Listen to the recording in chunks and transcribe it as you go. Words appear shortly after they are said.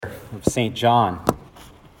of St. John.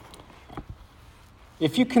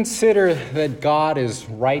 If you consider that God is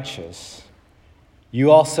righteous, you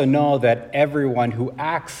also know that everyone who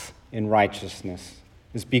acts in righteousness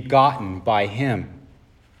is begotten by him.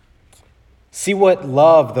 See what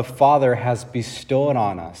love the Father has bestowed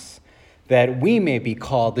on us, that we may be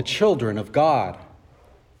called the children of God.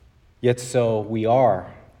 Yet so we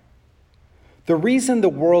are. The reason the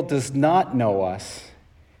world does not know us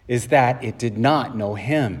is that it did not know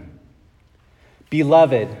him.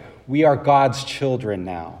 Beloved, we are God's children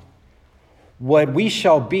now. What we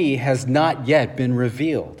shall be has not yet been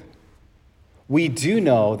revealed. We do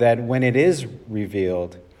know that when it is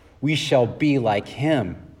revealed, we shall be like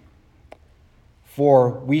him, for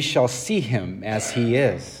we shall see him as he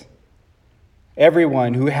is.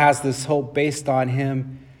 Everyone who has this hope based on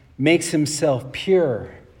him makes himself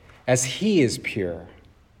pure as he is pure.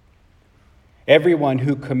 Everyone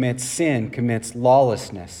who commits sin commits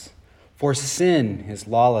lawlessness, for sin is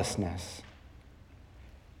lawlessness.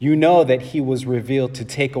 You know that he was revealed to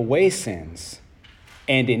take away sins,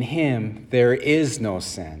 and in him there is no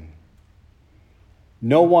sin.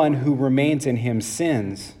 No one who remains in him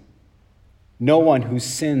sins. No one who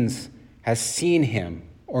sins has seen him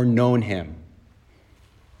or known him.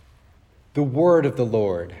 The word of the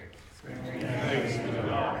Lord.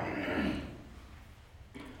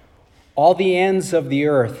 All the ends of the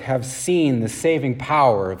earth have seen the saving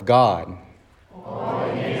power of God. All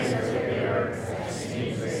the ends of the earth have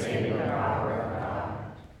seen the saving power of God.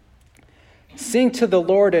 Sing to the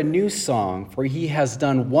Lord a new song, for he has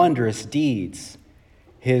done wondrous deeds.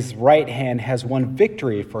 His right hand has won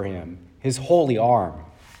victory for him, his holy arm.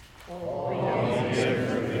 All the ends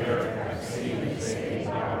of the earth have seen the saving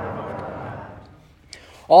power of God.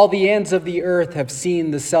 All the ends of the earth have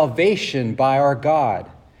seen the salvation by our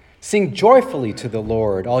God. Sing joyfully to the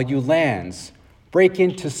Lord, all you lands. Break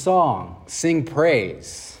into song, sing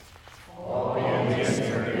praise. All the ends of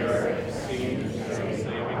the earth have seen the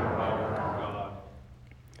saving power of God.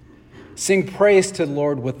 Sing praise to the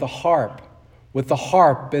Lord with the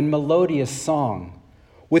harp and melodious song.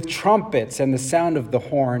 With trumpets and the sound of the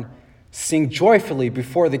horn, sing joyfully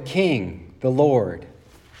before the King, the Lord.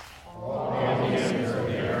 All the ends